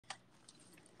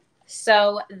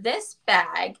So this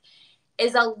bag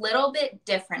is a little bit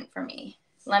different for me.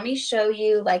 Let me show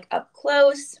you like up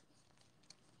close.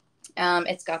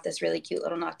 It's got this really cute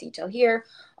little knot detail here.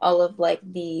 All of like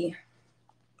the,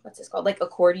 what's this called? Like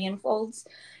accordion folds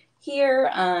here.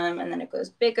 And then it goes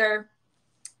bigger.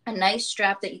 A nice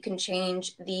strap that you can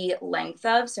change the length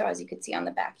of. So as you can see on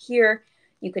the back here,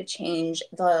 you could change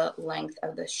the length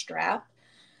of the strap.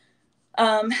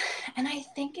 And I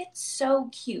think it's so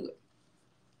cute.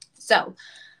 So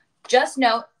just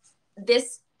note,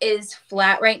 this is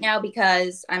flat right now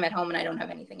because I'm at home and I don't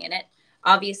have anything in it.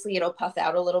 Obviously, it'll puff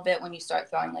out a little bit when you start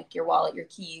throwing like your wallet, your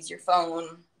keys, your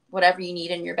phone, whatever you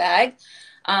need in your bag.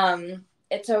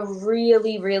 It's a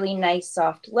really, really nice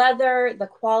soft leather. The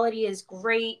quality is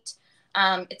great.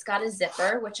 It's got a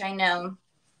zipper, which I know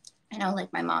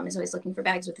like my mom is always looking for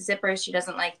bags with zippers. She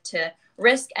doesn't like to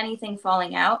risk anything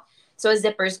falling out. So a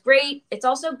zipper is great. It's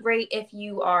also great if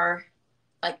you are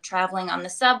like traveling on the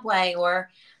subway,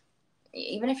 or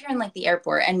even if you're in like the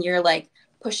airport and you're like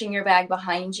pushing your bag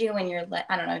behind you and you're like,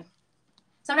 I don't know,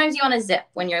 sometimes you want to zip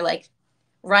when you're like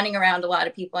running around a lot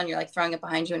of people and you're like throwing it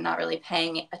behind you and not really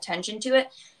paying attention to it.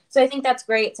 So I think that's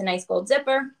great. It's a nice gold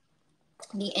zipper.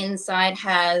 The inside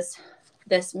has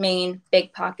this main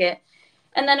big pocket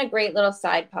and then a great little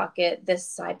side pocket. This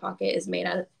side pocket is made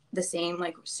out of the same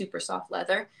like super soft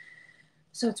leather.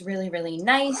 So it's really, really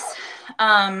nice.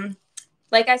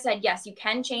 Like I said, yes, you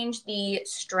can change the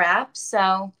strap.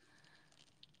 So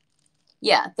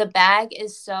yeah, the bag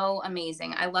is so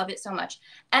amazing. I love it so much.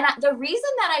 And the reason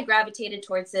that I gravitated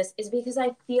towards this is because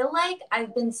I feel like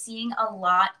I've been seeing a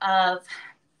lot of,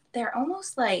 they're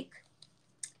almost like,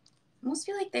 I almost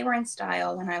feel like they were in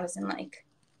style when I was in like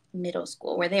middle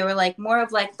school, where they were like more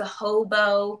of like the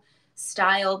hobo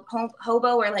style,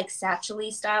 hobo or like satchel-y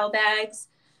style bags.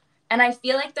 And I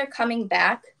feel like they're coming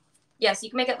back. Yes, you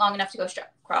can make it long enough to go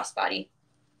crossbody,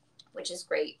 which is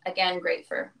great. Again, great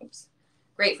for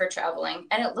traveling.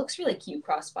 And it looks really cute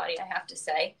crossbody, I have to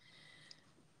say.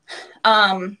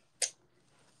 But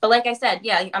like I said,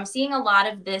 yeah, I'm seeing a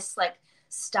lot of this like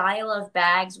style of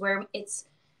bags where it's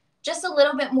just a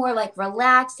little bit more like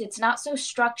relaxed. It's not so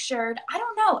structured. I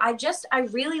don't know. I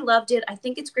really loved it. I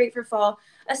think it's great for fall,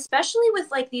 especially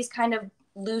with like these kind of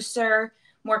looser,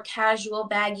 more casual,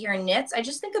 baggier knits. I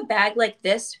just think a bag like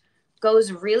this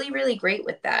goes really, really great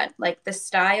with that. Like the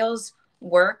styles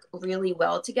work really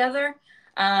well together.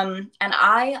 And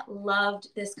I loved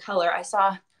this color. I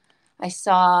saw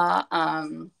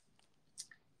you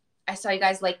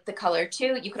guys like the color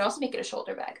too. You could also make it a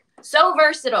shoulder bag. So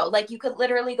versatile. Like you could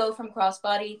literally go from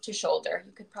crossbody to shoulder.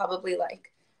 You could probably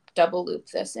like double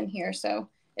loop this in here so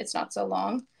it's not so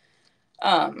long.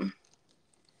 But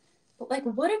like,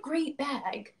 what a great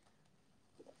bag.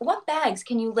 What bags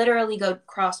can you literally go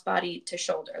crossbody to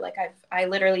shoulder? Like I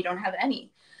literally don't have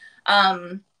any.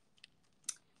 But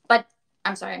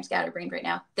I'm sorry, I'm scatterbrained right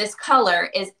now. This color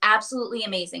is absolutely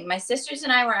amazing. My sisters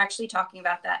and I were actually talking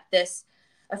about this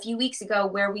a few weeks ago,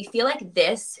 where we feel like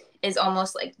this is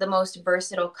almost like the most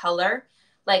versatile color.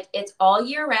 Like it's all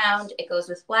year round. It goes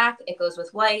with black. It goes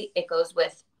with white. It goes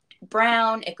with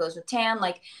brown. It goes with tan.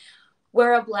 Like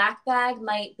where a black bag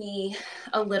might be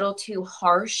a little too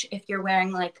harsh if you're wearing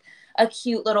like a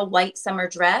cute little white summer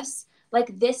dress,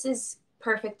 like this is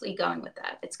perfectly going with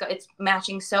that. It's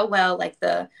matching so well. Like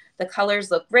the colors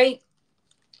look great.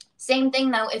 Same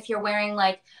thing though, if you're wearing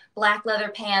like black leather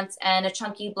pants and a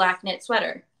chunky black knit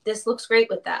sweater, this looks great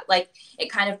with that. Like it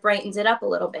kind of brightens it up a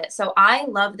little bit. So I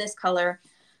love this color.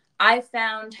 I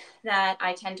found that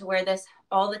I tend to wear this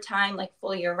all the time, like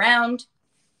full year round.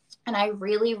 And I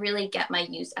really, really get my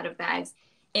use out of bags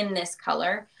in this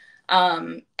color.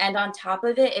 And on top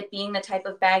of it, it being the type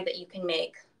of bag that you can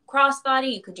make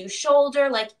crossbody, you could do shoulder,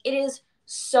 like it is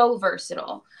so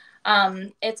versatile.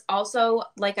 It's also,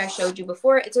 like I showed you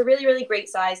before, it's a really, really great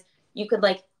size. You could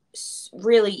like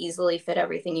really easily fit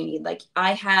everything you need. Like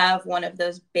I have one of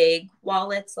those big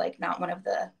wallets, like not one of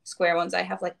the square ones. I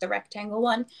have like the rectangle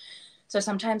one. So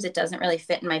sometimes it doesn't really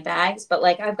fit in my bags, but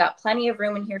like I've got plenty of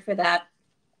room in here for that.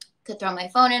 Could throw my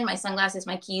phone in, my sunglasses,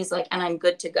 my keys, like, and I'm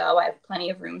good to go. I have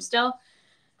plenty of room still.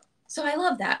 So I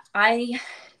love that. I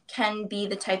can be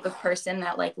the type of person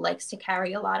that like likes to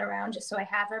carry a lot around just so I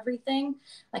have everything.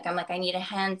 Like I'm like, I need a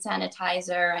hand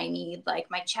sanitizer. I need like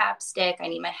my chapstick. I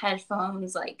need my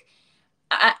headphones. Like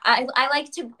I like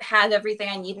to have everything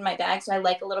I need in my bag. So I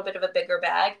like a little bit of a bigger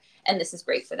bag, and this is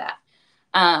great for that.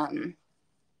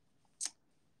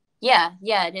 Yeah,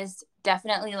 it is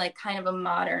definitely like kind of a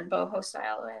modern boho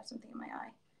style. Oh, I have something in my eye.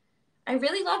 I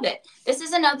really love it. This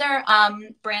is another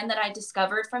brand that I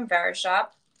discovered from Verishop.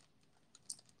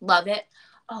 Love it.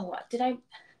 Oh,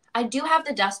 I do have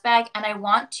the dust bag, and I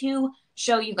want to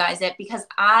show you guys it because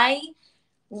I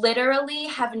literally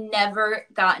have never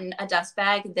gotten a dust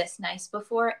bag this nice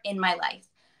before in my life.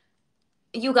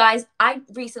 You guys, I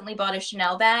recently bought a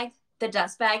Chanel bag. The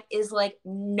dust bag is like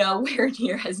nowhere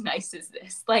near as nice as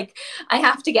this. Like, I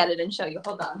have to get it and show you.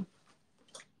 Hold on.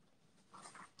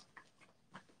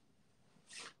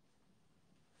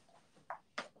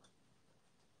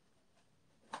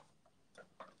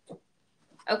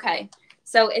 Okay,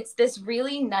 so it's this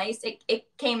really nice, it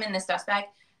came in this dust bag,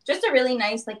 just a really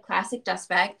nice, like, classic dust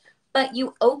bag, but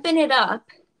you open it up,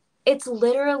 it's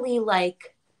literally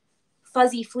like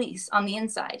fuzzy fleece on the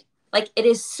inside. Like, it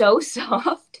is so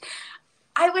soft.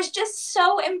 I was just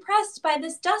so impressed by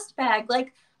this dust bag.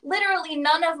 Like, literally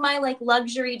none of my, like,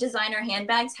 luxury designer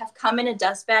handbags have come in a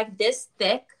dust bag this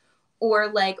thick or,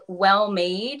 like, well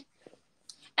made.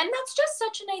 And that's just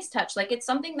such a nice touch. Like, it's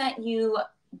something that you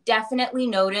definitely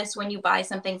notice when you buy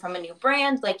something from a new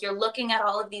brand. Like, you're looking at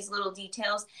all of these little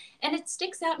details and it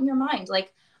sticks out in your mind.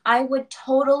 Like, I would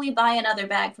totally buy another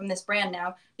bag from this brand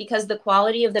now because the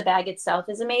quality of the bag itself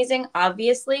is amazing,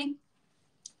 obviously.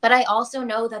 But I also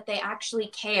know that they actually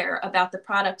care about the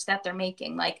products that they're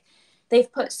making. Like,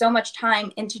 they've put so much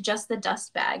time into just the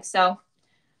dust bag. So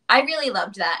I really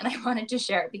loved that. And I wanted to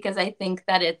share it because I think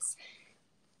that it's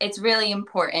really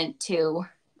important to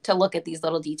look at these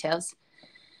little details.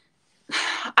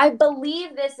 I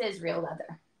believe this is real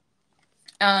leather.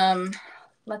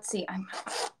 Let's see.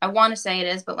 I want to say it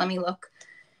is, but let me look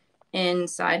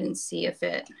inside and see if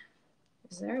it,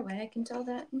 is there a way I can tell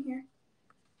that in here?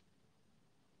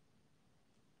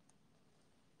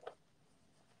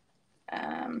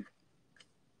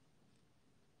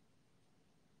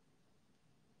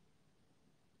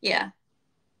 Yeah,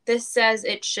 this says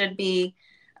it should be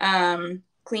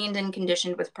cleaned and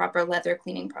conditioned with proper leather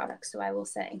cleaning products. So I will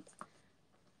say,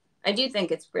 I do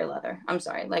think it's real leather. I'm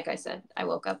sorry. Like I said, I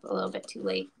woke up a little bit too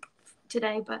late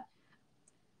today, but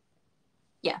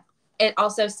yeah. It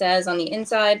also says on the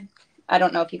inside, I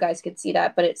don't know if you guys could see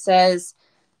that, but it says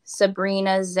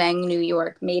Sabrina Zeng, New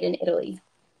York, made in Italy,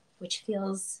 which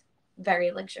feels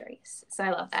very luxurious. So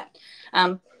I love that.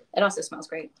 It also smells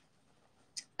great.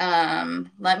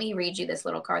 Let me read you this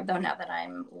little card though, now that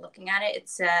I'm looking at it. It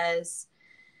says,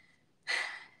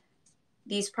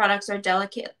 these products are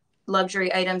delicate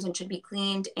luxury items and should be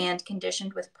cleaned and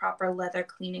conditioned with proper leather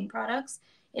cleaning products.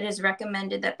 It is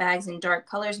recommended that bags in dark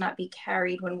colors not be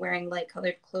carried when wearing light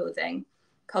colored clothing.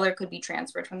 Color could be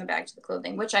transferred from the bag to the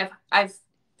clothing, which I've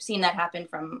seen that happen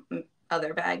from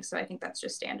other bags, so I think that's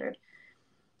just standard.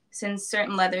 Since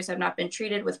certain leathers have not been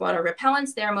treated with water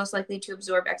repellents, they are most likely to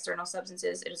absorb external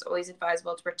substances. It is always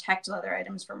advisable to protect leather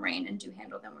items from rain and do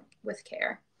handle them with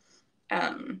care.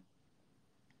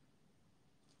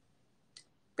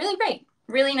 Really great.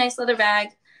 Really nice leather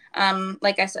bag.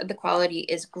 Like I said, the quality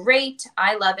is great.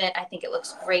 I love it. I think it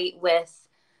looks great with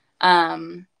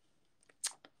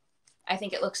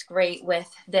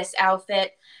this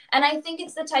outfit. And I think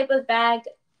it's the type of bag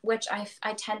which I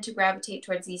tend to gravitate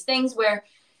towards these things where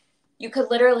you could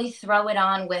literally throw it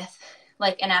on with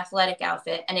like an athletic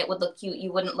outfit and it would look cute.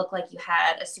 You wouldn't look like you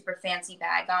had a super fancy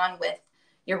bag on with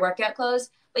your workout clothes,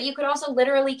 but you could also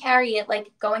literally carry it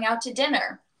like going out to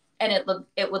dinner and it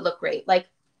would look great. Like,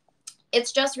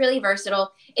 it's just really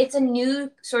versatile. It's a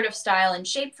new sort of style and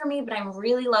shape for me, but I'm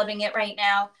really loving it right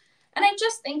now. And I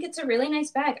just think it's a really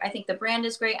nice bag. I think the brand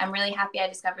is great. I'm really happy I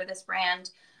discovered this brand.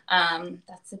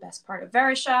 That's the best part of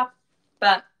Verishop,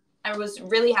 but I was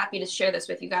really happy to share this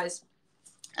with you guys.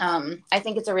 I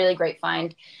think it's a really great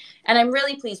find and I'm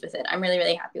really pleased with it. I'm really,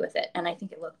 really happy with it. And I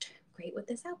think it looked great with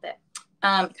this outfit.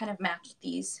 Kind of matched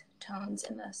these tones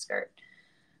in the skirt.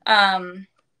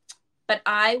 But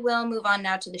I will move on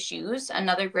now to the shoes.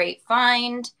 Another great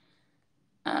find.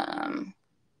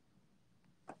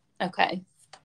 Okay,